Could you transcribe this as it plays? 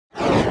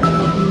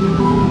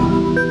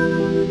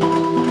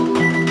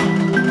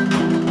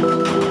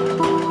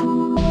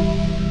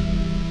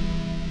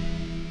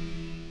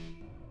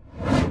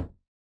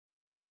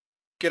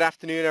Good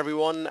afternoon,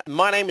 everyone.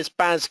 My name is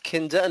Baz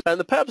Kinder, and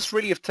the purpose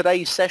really of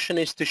today's session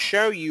is to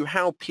show you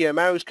how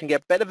PMOs can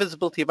get better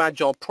visibility of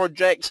Agile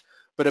projects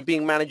that are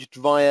being managed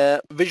via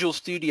Visual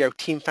Studio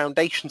Team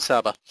Foundation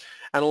Server,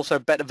 and also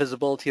better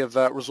visibility of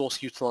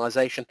resource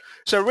utilization.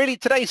 So really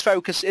today's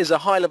focus is a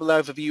high-level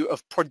overview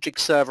of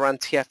Project Server and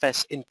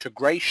TFS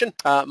integration.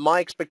 My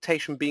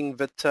expectation being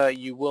that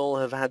you will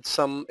have had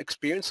some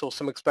experience or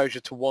some exposure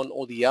to one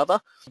or the other,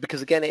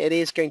 because again it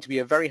is going to be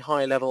a very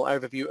high-level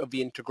overview of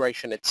the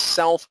integration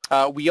itself.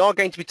 We are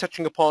going to be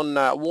touching upon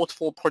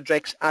waterfall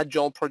projects,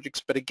 agile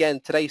projects, but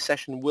again today's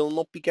session will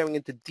not be going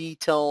into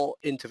detail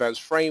into those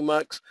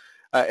frameworks.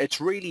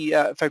 It's really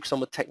focused on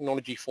the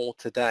technology for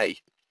today.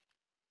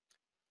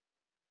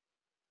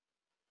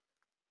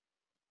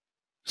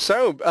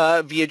 So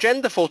the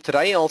agenda for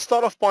today, I'll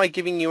start off by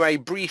giving you a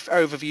brief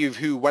overview of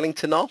who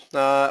Wellingtone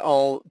are.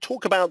 I'll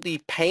talk about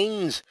the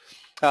pains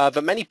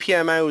that many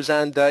PMOs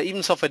and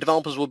even software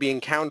developers will be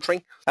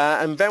encountering,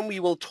 and then we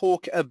will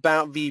talk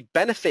about the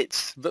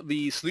benefits that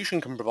the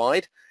solution can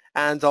provide,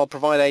 and I'll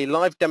provide a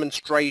live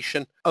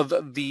demonstration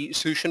of the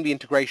solution, the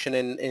integration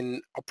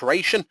in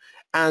operation,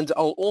 and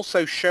I'll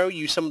also show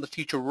you some of the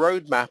future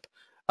roadmap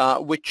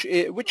which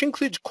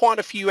includes quite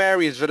a few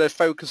areas that are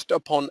focused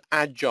upon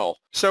Agile.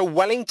 So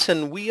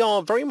Wellingtone, we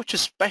are very much a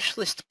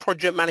specialist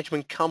project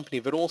management company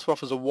that also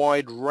offers a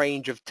wide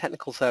range of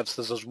technical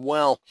services as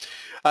well.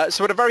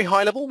 So at a very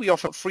high level, we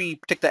offer three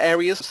particular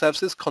areas of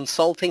services: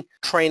 consulting,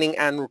 training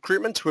and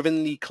recruitment.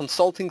 Within the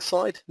consulting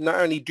side, not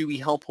only do we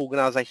help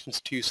organizations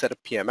to set up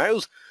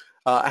PMOs,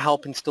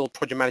 help instill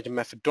project management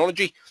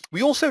methodology,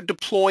 we also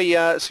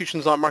deploy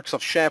solutions like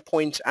Microsoft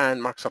SharePoint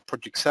and Microsoft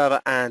Project Server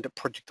and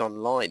Project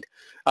Online.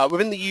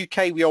 Within the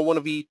UK, we are one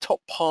of the top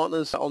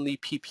partners on the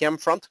PPM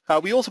front.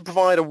 We also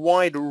provide a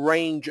wide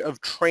range of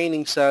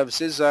training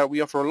services.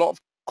 We offer a lot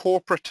of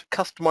corporate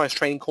customized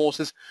training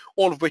courses,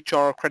 all of which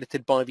are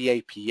accredited by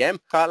the APM.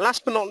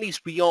 Last but not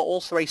least, we are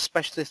also a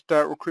specialist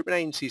recruitment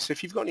agency, so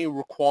if you've got any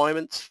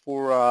requirements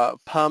for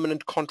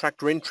permanent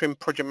contract or interim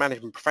project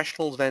management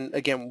professionals, then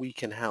again we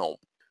can help.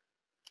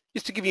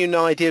 Just to give you an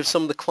idea of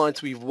some of the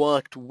clients we've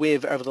worked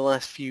with over the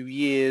last few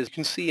years, you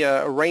can see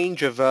a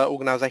range of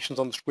organizations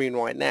on the screen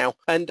right now.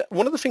 And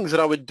one of the things that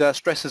I would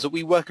stress is that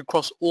we work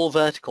across all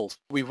verticals.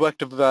 We've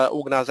worked with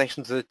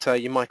organizations that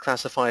you might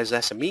classify as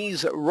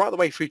SMEs, right the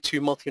way through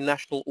to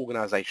multinational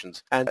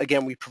organizations. And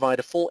again, we provide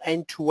a full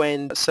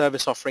end-to-end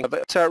service offering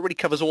that really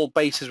covers all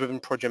bases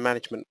within project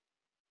management.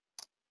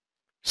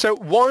 So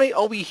why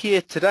are we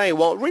here today?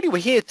 Well, really we're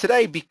here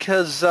today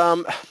because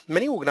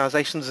many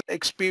organizations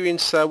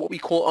experience what we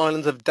call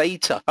islands of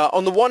data.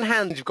 On the one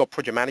hand, you've got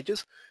project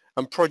managers,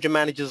 and project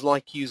managers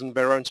like using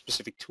their own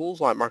specific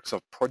tools like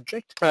Microsoft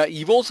Project.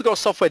 You've also got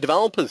software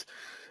developers,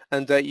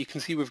 and you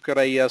can see we've got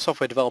a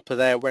software developer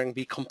there wearing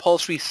the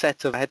compulsory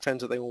set of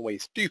headphones that they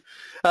always do.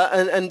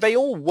 And they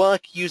all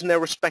work using their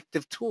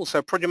respective tools.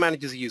 So project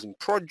managers are using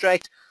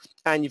Project,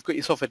 and you've got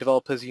your software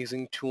developers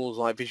using tools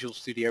like Visual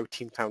Studio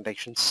Team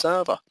Foundation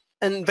Server.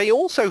 And they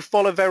also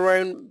follow their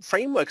own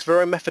frameworks,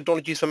 their own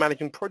methodologies for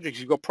managing projects.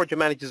 You've got project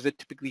managers that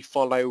typically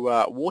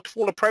follow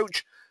waterfall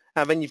approach,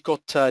 and then you've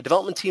got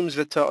development teams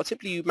that are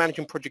typically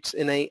managing projects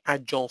in a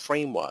agile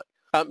framework.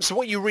 So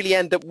what you really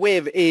end up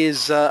with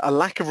is a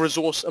lack of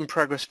resource and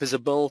progress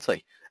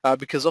visibility,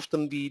 because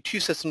often the two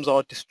systems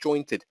are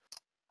disjointed.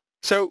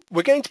 So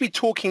we're going to be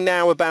talking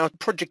now about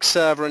Project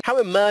Server and how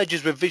it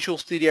merges with Visual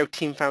Studio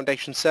Team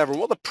Foundation Server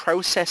and what the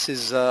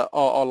processes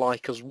are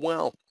like as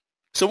well.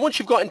 So once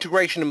you've got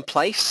integration in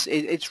place,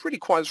 it's really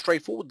quite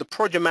straightforward. The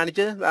project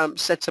manager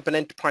sets up an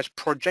enterprise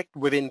project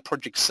within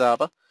Project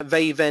Server.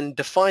 They then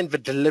define the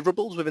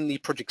deliverables within the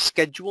project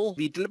schedule.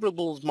 The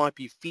deliverables might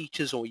be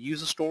features or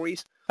user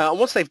stories. And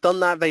once they've done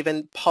that, they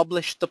then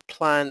publish the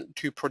plan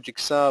to Project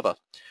Server.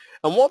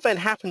 And what then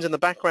happens in the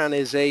background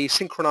is a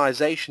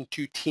synchronization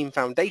to Team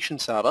Foundation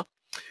Server.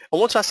 And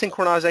once that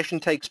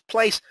synchronization takes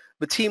place,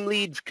 the team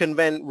lead can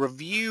then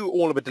review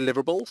all of the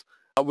deliverables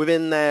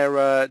within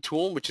their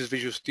tool, which is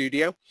Visual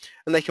Studio,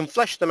 and they can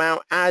flesh them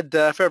out, add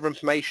further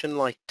information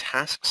like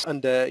tasks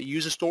under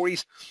user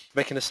stories.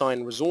 They can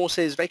assign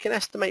resources. They can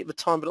estimate the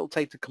time that it will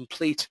take to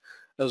complete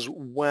as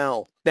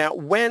well. Now,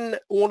 when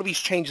all of these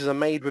changes are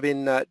made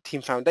within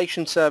Team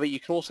Foundation Server, you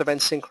can also then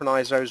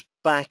synchronize those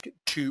back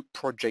to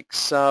Project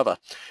Server.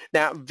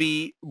 Now,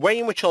 the way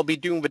in which I'll be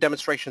doing the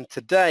demonstration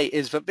today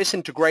is that this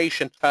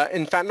integration,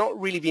 in fact, not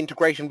really the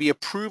integration, the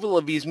approval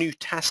of these new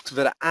tasks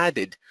that are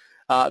added,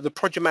 the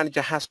project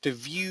manager has to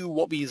view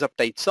what these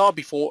updates are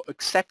before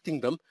accepting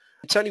them.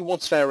 It's only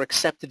once they're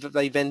accepted that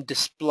they then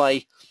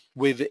display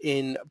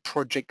within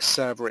Project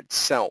Server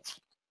itself.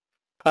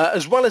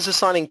 As well as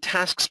assigning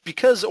tasks,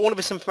 because all of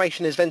this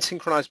information is then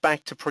synchronized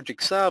back to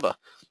Project Server,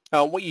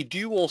 what you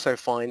do also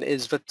find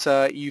is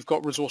that you've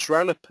got resource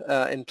roll-up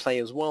in play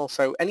as well.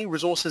 So any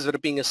resources that are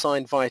being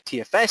assigned via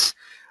TFS,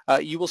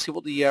 you will see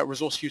what the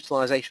resource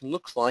utilization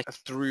looks like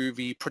through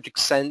the Project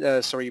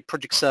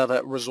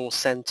Server Resource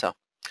Center.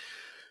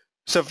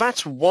 So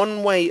that's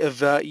one way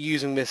of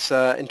using this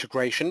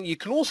integration. You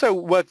can also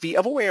work the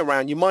other way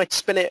around. You might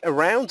spin it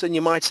around and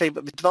you might say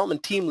that the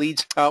development team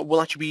leads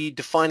will actually be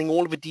defining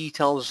all of the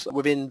details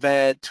within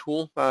their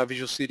tool,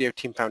 Visual Studio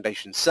Team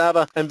Foundation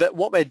Server, and that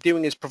what they're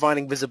doing is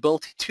providing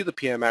visibility to the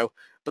PMO,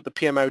 but the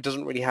PMO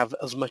doesn't really have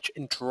as much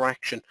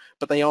interaction,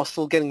 but they are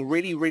still getting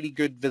really, really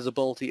good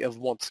visibility of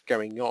what's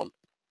going on.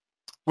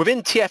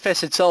 Within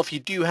TFS itself, you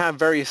do have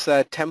various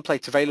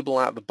templates available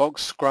out of the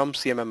box, Scrum,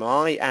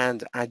 CMMI,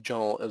 and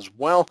Agile as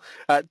well.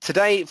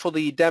 Today, for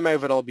the demo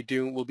that I'll be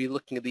doing, we'll be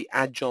looking at the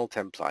Agile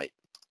template.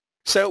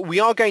 So we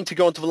are going to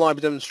go into the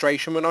live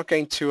demonstration. We're not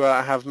going to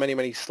have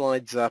many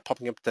slides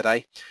popping up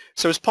today.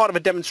 So as part of a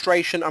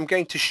demonstration, I'm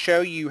going to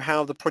show you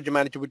how the project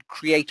manager would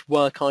create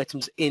work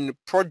items in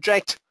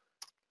project.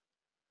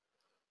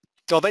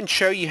 I'll then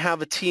show you how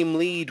the team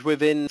lead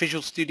within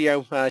Visual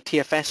Studio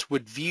TFS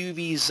would view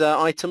these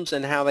items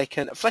and how they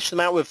can flesh them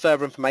out with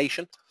further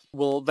information.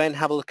 We'll then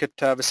have a look at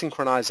the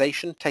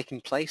synchronization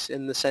taking place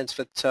in the sense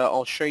that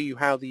I'll show you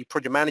how the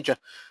project manager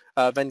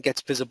then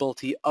gets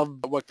visibility of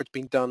the work that's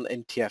being done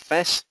in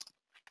TFS,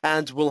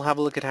 and we'll have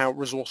a look at how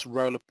resource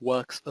rollup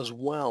works as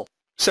well.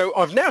 So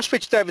I've now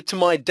switched over to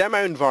my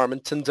demo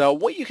environment, and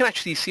what you can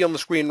actually see on the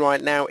screen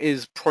right now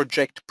is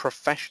Project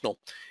Professional.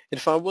 And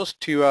if I was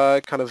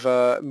to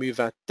move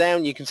that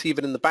down, you can see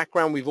that in the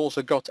background we've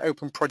also got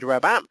Open Project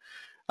Web App,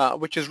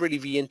 which is really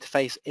the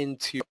interface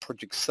into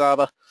Project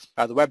Server,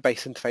 the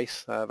web-based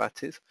interface,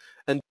 that is.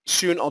 And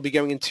soon I'll be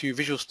going into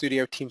Visual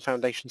Studio Team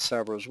Foundation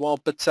Server as well.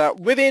 But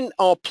within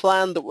our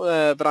plan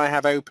that I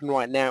have open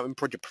right now in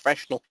Project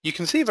Professional, you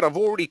can see that I've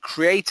already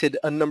created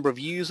a number of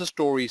user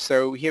stories.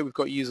 So here we've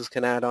got users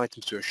can add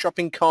items to a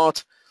shopping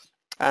cart,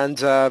 and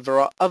there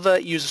are other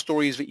user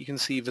stories that you can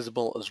see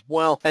visible as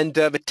well. And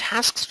the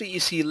tasks that you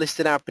see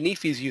listed out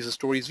beneath these user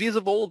stories, these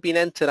have all been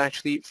entered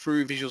actually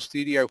through Visual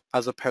Studio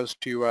as opposed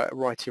to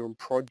right here in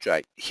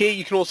Project. Here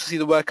you can also see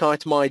the work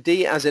item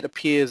ID as it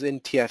appears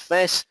in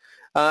TFS.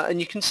 And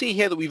you can see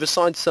here that we've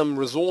assigned some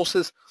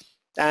resources.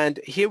 And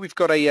here we've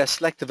got a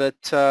selector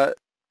that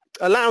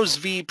allows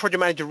the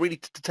project manager really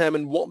to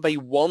determine what they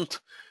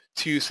want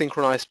to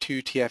synchronize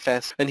to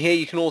TFS. And here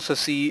you can also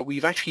see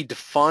we've actually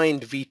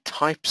defined the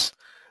types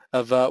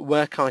of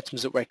work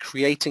items that we're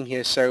creating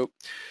here. So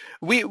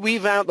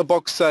we've out the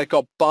box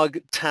got bug,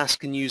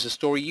 task, and user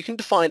story. You can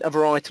define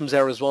other items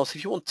there as well. So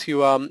if you want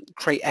to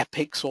create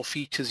epics or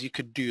features, you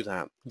could do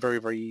that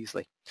very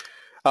easily.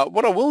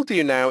 What I will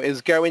do now is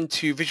go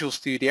into Visual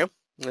Studio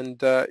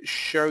and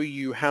show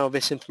you how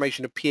this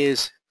information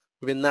appears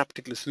within that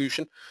particular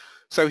solution.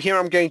 So here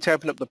I'm going to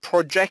open up the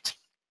project.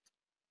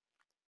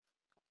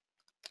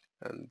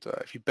 And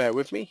if you bear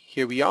with me,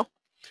 here we are.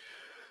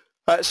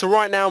 So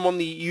right now I'm on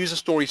the user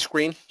story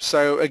screen.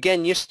 So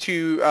again, just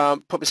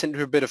to put this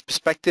into a bit of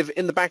perspective,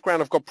 in the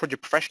background I've got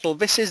Project Professional.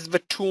 This is the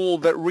tool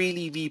that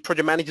really the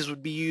project managers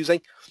would be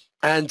using.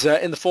 And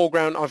in the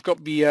foreground I've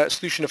got the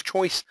solution of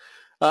choice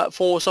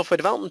for software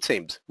development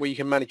teams, where you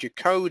can manage your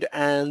code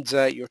and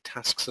your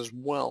tasks as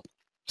well.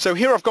 So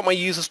here I've got my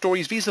user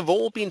stories. These have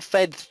all been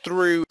fed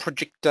through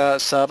Project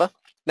Server.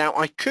 Now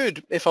I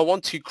could, if I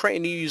want to, create a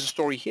new user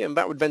story here, and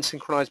that would then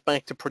synchronize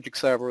back to Project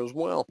Server as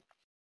well.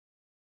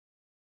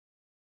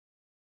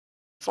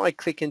 If I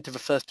click into the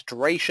first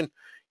iteration,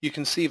 you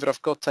can see that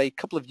I've got a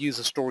couple of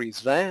user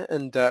stories there,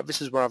 and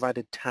this is where I've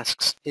added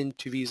tasks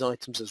into these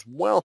items as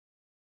well.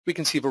 We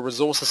can see the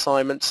resource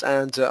assignments,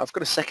 and I've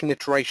got a second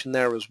iteration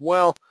there as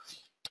well.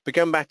 But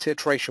going back to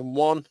iteration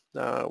 1,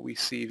 we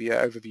see the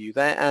overview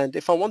there, and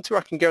if I want to,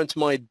 I can go into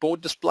my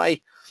board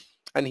display,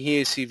 and here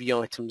you see the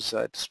items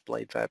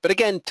displayed there. But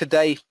again,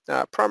 today,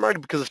 primarily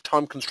because of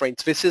time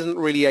constraints, this isn't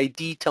really a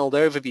detailed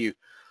overview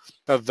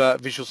of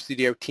Visual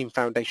Studio Team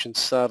Foundation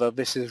Server.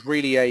 This is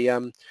really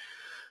a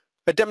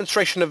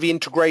demonstration of the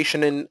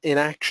integration in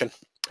action.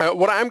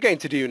 What I'm going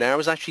to do now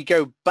is actually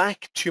go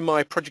back to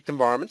my project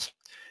environment,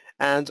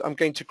 and I'm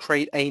going to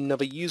create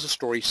another user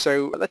story.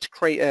 So let's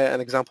create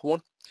an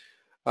example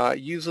one.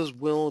 Users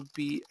will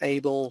be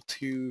able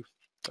to,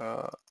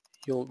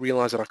 you'll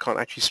realize that I can't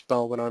actually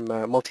spell when I'm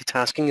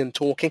multitasking and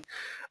talking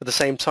at the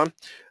same time,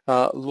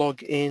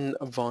 log in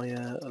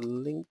via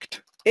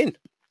LinkedIn.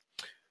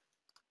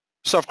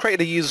 So I've created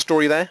a user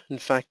story there. In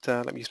fact,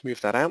 let me just move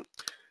that out.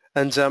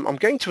 And I'm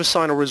going to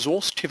assign a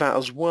resource to that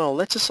as well.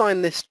 Let's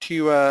assign this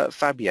to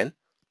Fabian.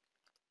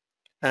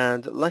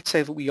 And let's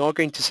say that we are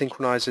going to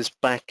synchronize this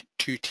back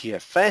to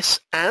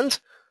TFS. And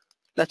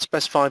let's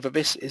specify that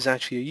this is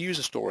actually a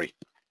user story.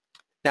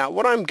 Now,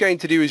 what I'm going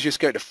to do is just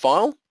go to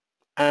File.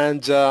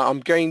 And I'm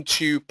going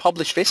to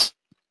publish this.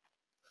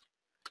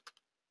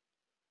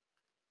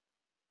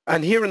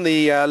 And here in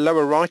the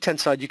lower right-hand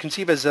side, you can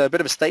see there's a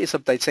bit of a status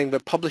update saying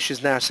that publish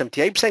is now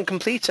 78%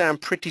 complete,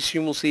 and pretty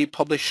soon we'll see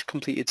publish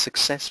completed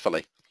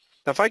successfully.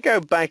 Now, if I go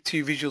back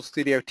to Visual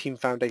Studio Team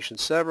Foundation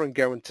Server and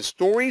go into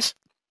Stories,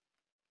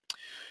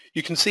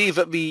 you can see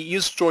that the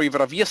user story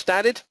that I've just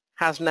added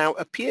has now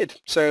appeared.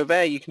 So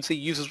there you can see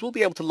users will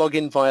be able to log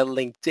in via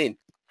LinkedIn.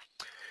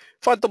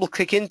 If I double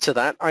click into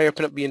that, I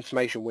open up the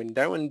information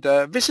window, and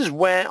this is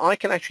where I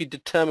can actually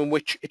determine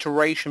which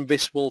iteration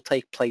this will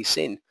take place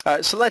in.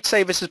 So let's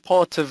say this is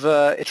part of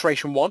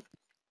iteration 1.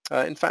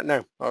 In fact,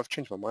 no, I've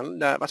changed my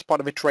mind. That's part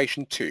of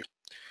iteration 2.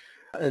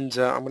 And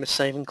I'm going to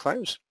save and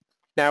close.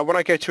 Now, when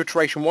I go to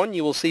iteration 1,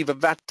 you will see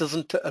that that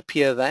doesn't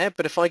appear there.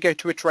 But if I go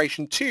to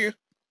iteration 2,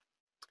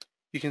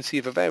 you can see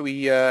that there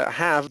we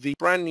have the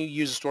brand new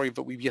user story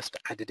that we've just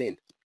added in.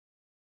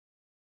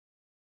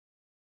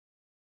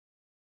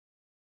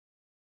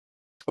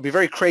 I'll be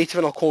very creative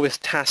and I'll call this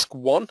task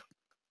 1.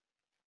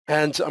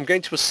 And I'm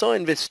going to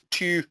assign this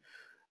to,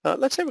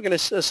 let's say we're going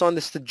to assign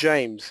this to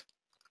James.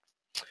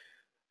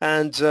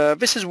 And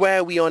this is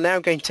where we are now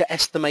going to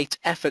estimate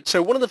effort.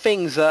 So one of the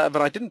things that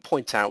I didn't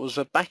point out was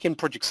that back in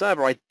Project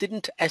Server, I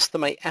didn't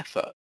estimate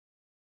effort.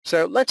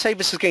 So let's say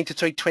this is going to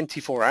take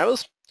 24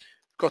 hours.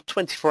 We've got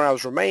 24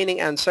 hours remaining,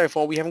 and so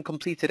far we haven't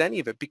completed any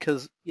of it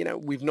because, you know,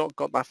 we've not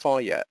got that far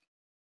yet.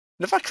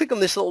 And if I click on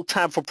this little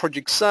tab for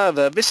Project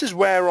Server, this is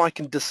where I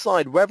can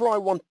decide whether I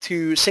want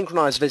to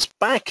synchronize this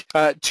back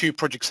to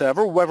Project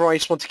Server or whether I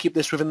just want to keep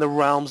this within the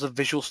realms of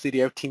Visual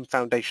Studio Team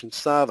Foundation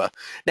Server.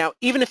 Now,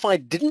 even if I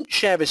didn't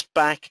share this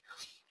back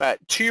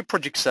to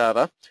Project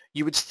Server,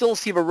 you would still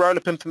see the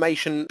roll-up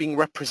information being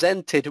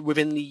represented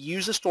within the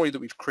user story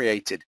that we've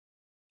created.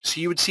 So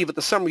you would see that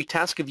the summary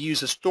task of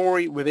user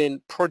story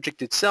within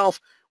project itself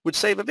would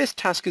say that this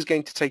task is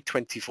going to take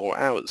 24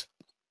 hours.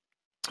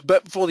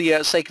 But for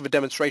the sake of a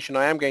demonstration,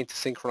 I am going to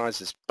synchronize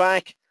this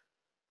back,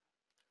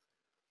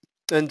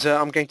 and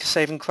I'm going to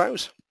save and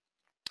close.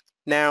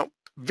 Now,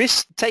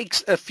 this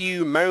takes a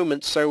few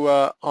moments,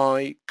 so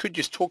I could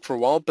just talk for a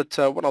while, but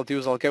what I'll do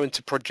is I'll go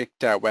into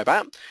Project Web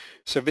App.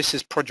 So this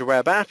is Project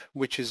Web App,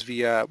 which is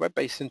the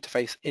web-based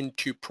interface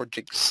into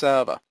Project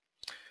Server.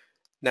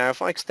 Now,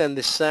 if I extend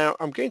this out,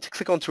 I'm going to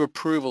click onto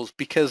Approvals,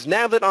 because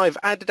now that I've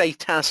added a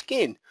task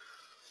in,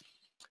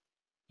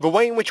 the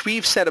way in which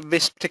we've set up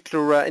this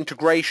particular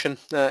integration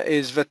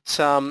is that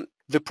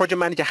the project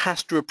manager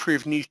has to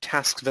approve new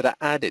tasks that are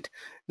added.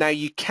 Now,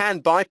 you can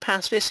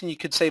bypass this, and you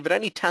could say that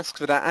any tasks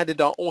that are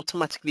added are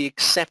automatically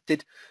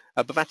accepted,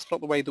 but that's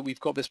not the way that we've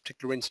got this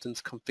particular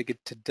instance configured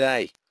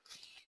today.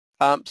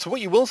 So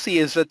what you will see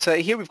is that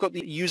here we've got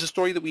the user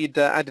story that we had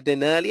added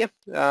in earlier.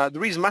 The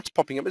reason that's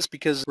popping up is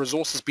because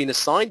resource has been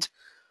assigned,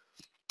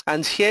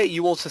 and here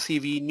you also see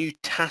the new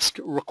task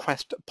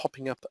request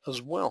popping up as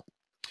well.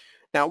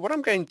 Now, what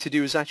I'm going to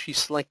do is actually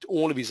select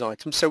all of these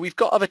items. So we've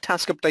got other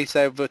task updates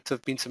there that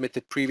have been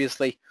submitted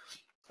previously,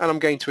 and I'm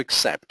going to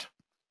accept.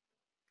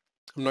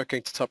 I'm not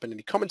going to type in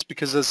any comments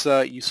because, as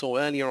you saw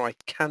earlier, I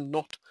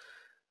cannot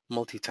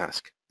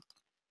multitask.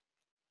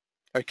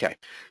 Okay,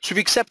 so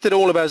we've accepted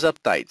all of those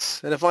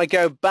updates. And if I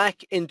go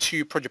back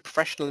into Project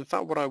Professional, in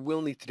fact, what I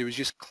will need to do is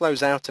just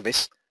close out of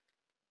this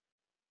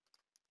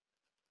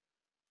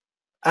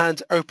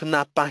and open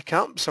that back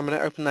up. So I'm going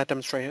to open that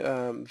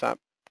that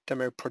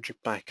demo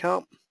project back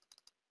up.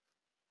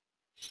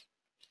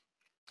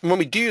 And when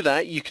we do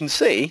that, you can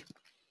see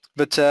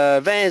that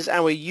there's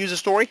our user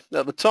story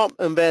at the top,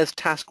 and there's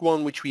task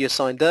 1, which we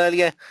assigned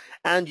earlier.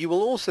 And you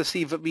will also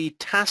see that the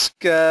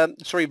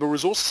the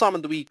resource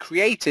assignment that we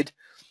created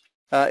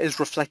is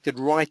reflected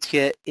right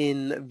here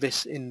in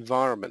this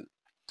environment.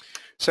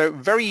 So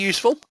very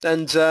useful.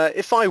 And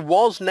if I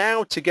was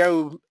now to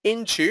go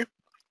into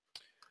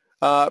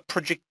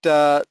Project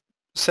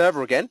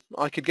Server again,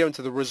 I could go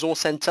into the Resource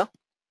Center.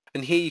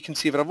 And here you can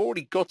see that I've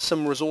already got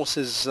some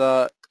resources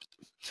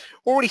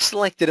already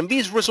selected. And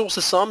these resource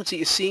assignments that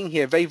you're seeing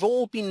here, they've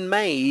all been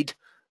made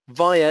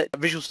via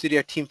Visual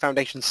Studio Team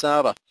Foundation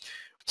Server.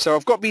 So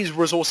I've got these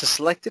resources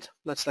selected.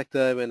 Let's select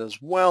them in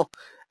as well.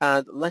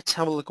 And let's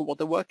have a look at what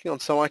they're working on.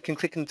 So I can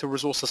click into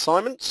Resource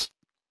Assignments.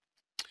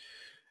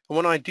 And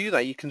when I do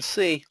that, you can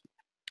see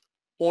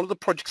all of the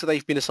projects that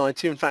they've been assigned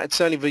to. In fact, it's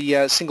only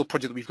the single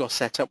project that we've got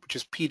set up, which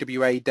is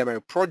PWA Demo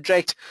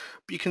Project.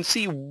 But you can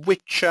see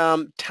which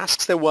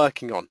tasks they're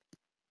working on.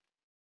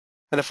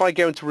 And if I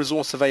go into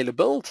Resource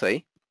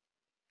Availability,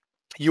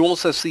 you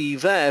also see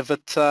there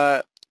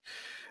that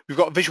we've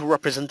got a visual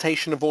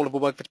representation of all of the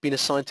work that's been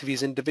assigned to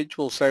these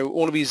individuals. So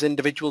all of these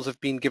individuals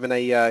have been given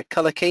a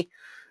color key.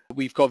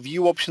 We've got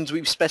view options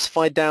we've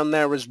specified down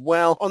there as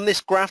well. On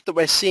this graph that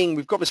we're seeing,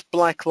 we've got this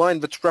black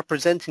line that's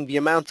representing the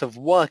amount of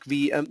work,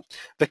 the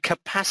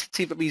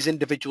capacity that these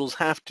individuals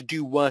have to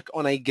do work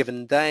on a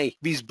given day.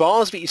 These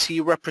bars that you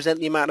see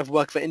represent the amount of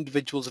work that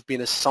individuals have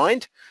been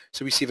assigned.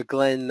 So we see that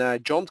Glenn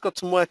John's got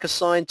some work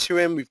assigned to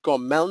him. We've got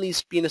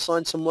Melanie's been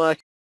assigned some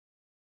work.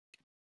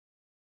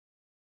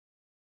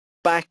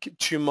 Back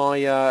to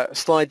my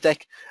slide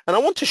deck, and I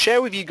want to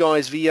share with you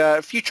guys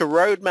the future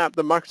roadmap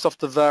that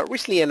Microsoft have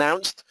recently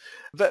announced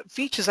that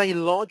features a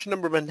large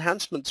number of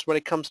enhancements when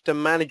it comes to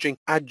managing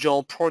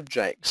Agile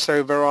projects.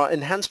 So there are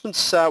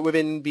enhancements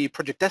within the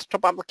Project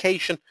Desktop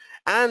application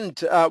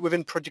and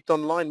within Project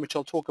Online, which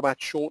I'll talk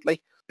about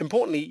shortly.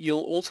 Importantly,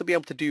 you'll also be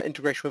able to do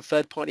integration with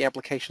third-party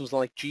applications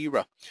like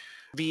Jira.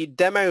 The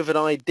demo that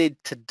I did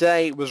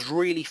today was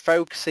really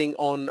focusing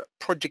on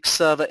Project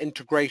Server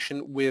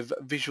integration with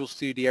Visual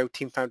Studio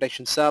Team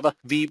Foundation Server.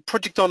 The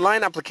Project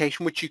Online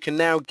application, which you can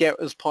now get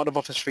as part of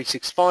Office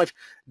 365,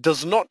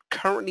 does not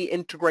currently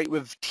integrate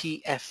with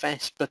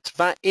TFS, but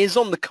that is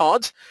on the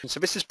cards. So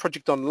this is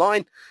Project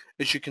Online,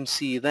 as you can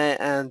see there,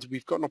 and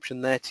we've got an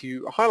option there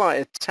to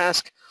highlight a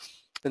task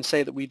and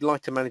say that we'd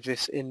like to manage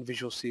this in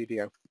Visual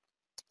Studio.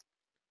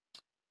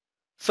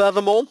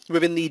 Furthermore,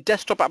 within the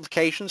desktop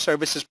application, so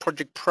this is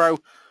Project Pro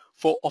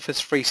for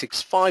Office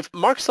 365,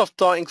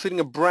 Microsoft are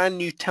including a brand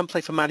new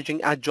template for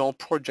managing Agile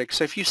projects.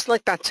 So if you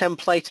select that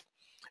template,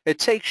 it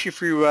takes you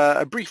through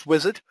a brief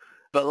wizard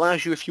that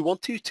allows you, if you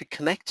want to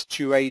connect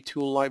to a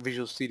tool like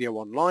Visual Studio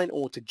Online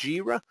or to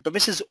Jira. But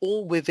this is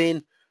all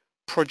within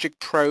Project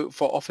Pro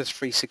for Office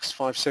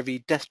 365, so the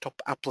desktop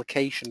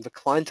application, the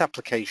client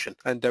application.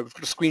 And we've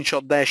got a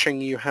screenshot there showing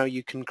you how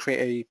you can create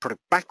a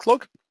product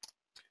backlog.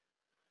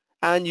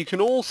 And you can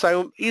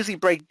also easily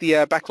break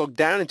the backlog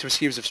down into a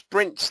series of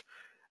sprints,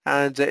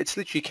 and it's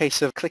literally a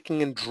case of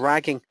clicking and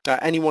dragging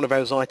any one of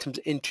those items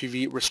into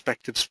the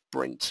respective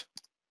sprint.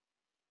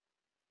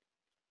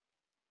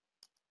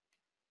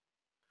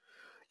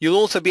 You'll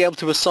also be able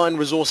to assign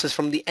resources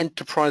from the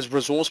enterprise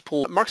resource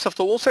pool. Microsoft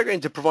are also going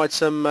to provide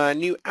some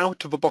new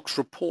out-of-the-box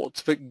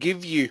reports that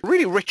give you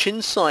really rich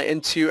insight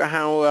into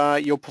how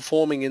you're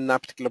performing in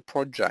that particular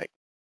project.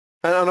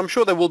 And I'm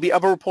sure there will be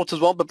other reports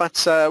as well, but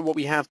that's what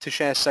we have to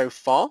share so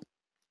far.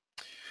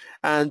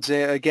 And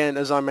again,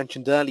 as I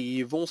mentioned earlier,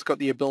 you've also got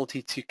the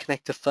ability to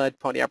connect to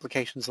third-party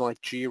applications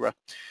like Jira.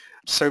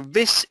 So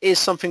this is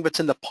something that's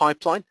in the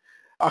pipeline.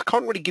 I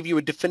can't really give you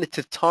a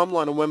definitive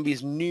timeline on when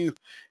these new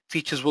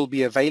features will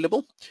be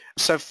available.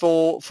 So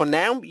for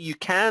now, you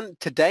can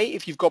today,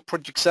 if you've got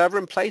Project Server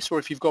in place or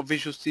if you've got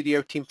Visual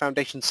Studio Team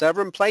Foundation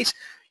Server in place,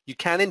 you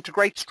can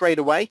integrate straight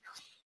away.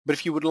 But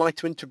if you would like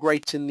to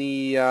integrate in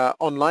the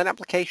online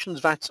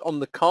applications, that's on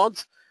the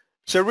cards.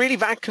 So really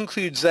that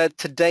concludes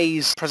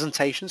today's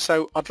presentation.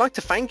 So I'd like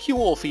to thank you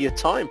all for your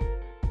time.